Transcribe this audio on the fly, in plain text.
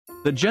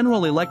The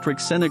General Electric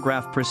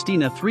Senographe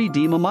Pristina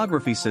 3D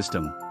Mammography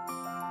System.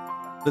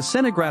 The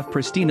Senographe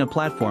Pristina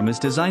platform is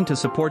designed to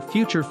support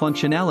future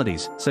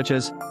functionalities, such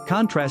as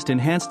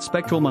contrast-enhanced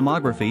spectral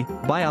mammography,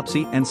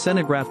 biopsy, and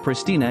Senographe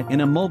Pristina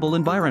in a mobile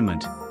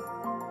environment.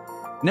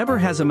 Never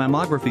has a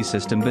mammography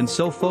system been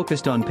so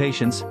focused on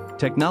patients,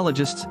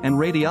 technologists, and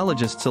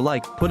radiologists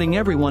alike, putting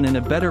everyone in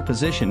a better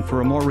position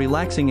for a more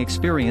relaxing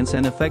experience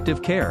and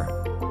effective care.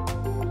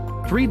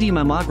 3D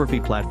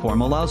mammography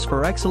platform allows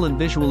for excellent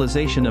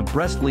visualization of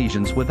breast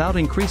lesions without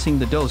increasing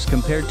the dose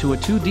compared to a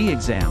 2D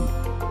exam.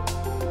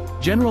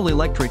 General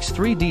Electric's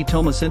 3D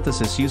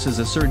tomosynthesis uses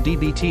a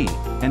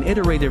SIR-DBT, an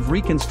iterative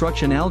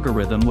reconstruction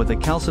algorithm with a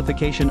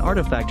calcification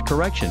artifact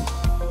correction.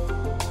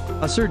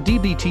 A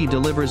SIR-DBT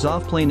delivers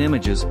off-plane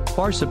images,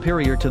 far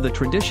superior to the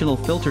traditional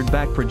filtered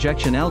back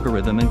projection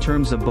algorithm in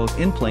terms of both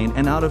in-plane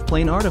and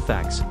out-of-plane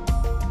artifacts.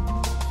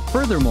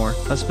 Furthermore,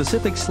 a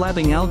specific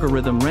slabbing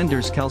algorithm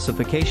renders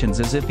calcifications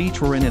as if each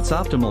were in its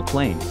optimal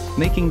plane,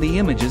 making the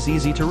images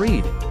easy to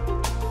read.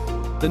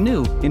 The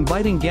new,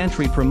 inviting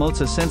gantry promotes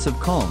a sense of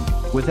calm,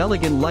 with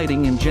elegant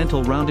lighting and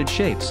gentle rounded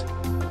shapes.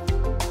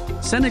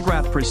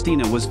 Senographe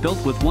Pristina was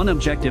built with one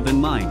objective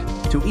in mind: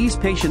 to ease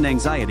patient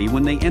anxiety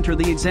when they enter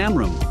the exam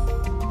room.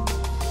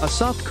 A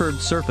soft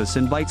curved surface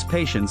invites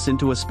patients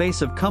into a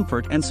space of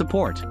comfort and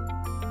support.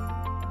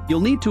 You'll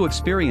need to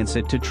experience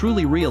it to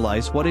truly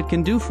realize what it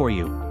can do for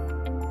you.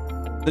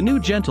 The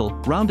new gentle,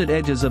 rounded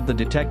edges of the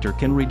detector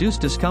can reduce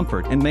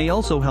discomfort and may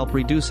also help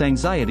reduce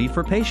anxiety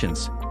for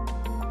patients.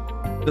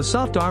 The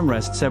soft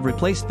armrests have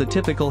replaced the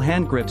typical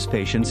hand grips.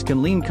 Patients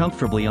can lean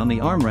comfortably on the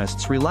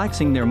armrests,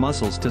 relaxing their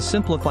muscles to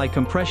simplify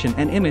compression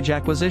and image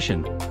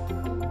acquisition.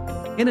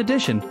 In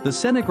addition, the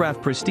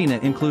Senographe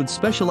Pristina includes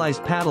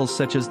specialized paddles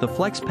such as the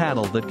flex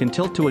paddle that can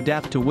tilt to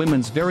adapt to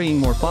women's varying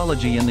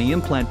morphology and the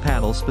implant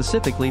paddle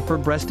specifically for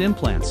breast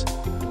implants.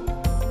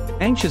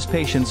 Anxious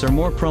patients are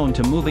more prone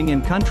to moving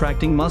and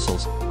contracting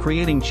muscles,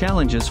 creating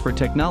challenges for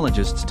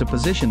technologists to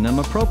position them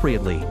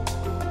appropriately.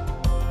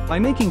 By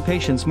making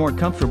patients more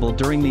comfortable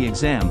during the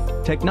exam,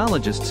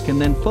 technologists can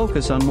then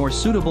focus on more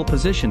suitable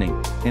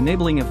positioning,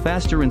 enabling a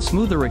faster and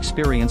smoother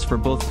experience for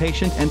both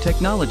patient and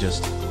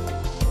technologist.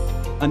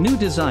 A new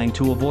design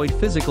to avoid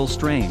physical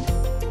strain.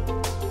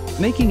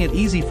 Making it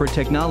easy for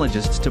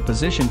technologists to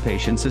position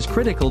patients is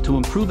critical to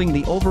improving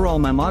the overall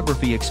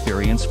mammography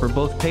experience for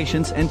both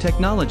patients and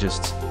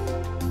technologists.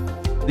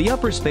 The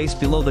upper space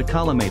below the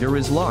collimator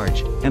is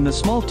large, and the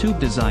small tube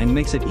design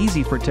makes it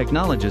easy for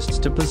technologists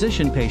to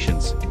position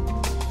patients.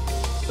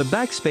 The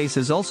back space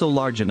is also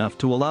large enough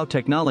to allow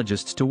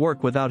technologists to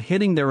work without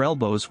hitting their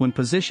elbows when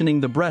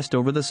positioning the breast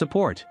over the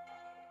support.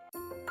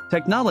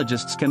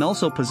 Technologists can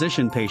also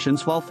position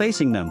patients while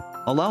facing them,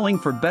 allowing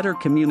for better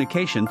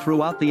communication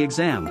throughout the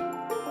exam.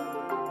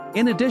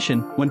 In addition,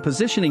 when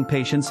positioning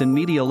patients in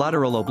medial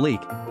lateral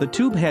oblique, the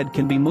tube head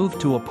can be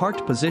moved to a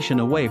parked position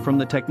away from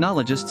the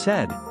technologist's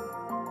head.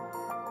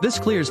 This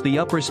clears the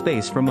upper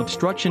space from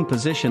obstruction.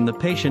 Position the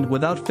patient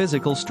without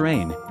physical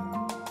strain.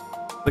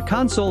 The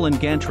console and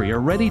gantry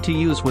are ready to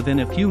use within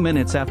a few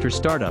minutes after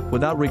startup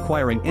without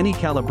requiring any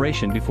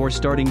calibration before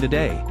starting the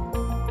day.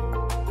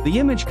 The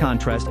image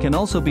contrast can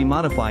also be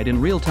modified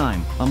in real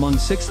time, among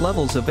 6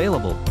 levels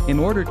available, in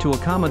order to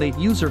accommodate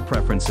user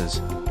preferences.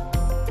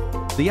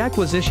 The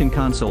acquisition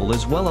console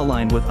is well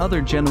aligned with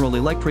other General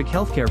Electric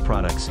healthcare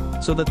products,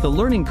 so that the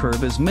learning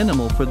curve is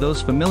minimal for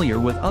those familiar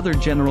with other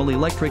General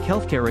Electric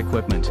healthcare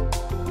equipment.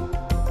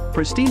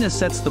 Pristina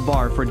sets the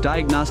bar for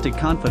diagnostic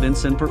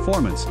confidence and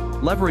performance,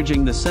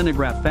 leveraging the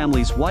Senographe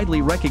family's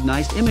widely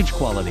recognized image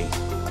quality.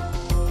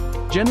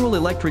 General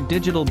Electric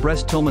digital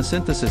breast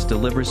tomosynthesis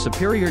delivers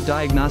superior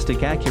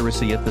diagnostic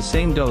accuracy at the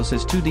same dose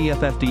as 2D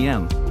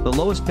FFDM, the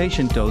lowest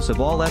patient dose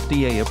of all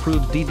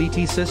FDA-approved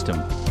DBT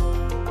system.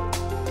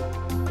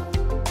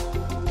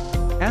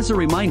 As a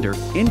reminder,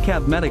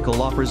 inCAV Medical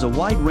offers a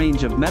wide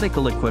range of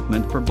medical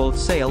equipment for both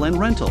sale and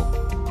rental.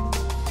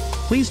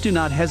 Please do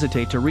not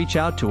hesitate to reach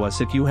out to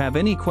us if you have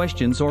any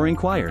questions or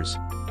inquiries.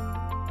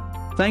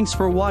 Thanks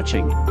for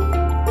watching.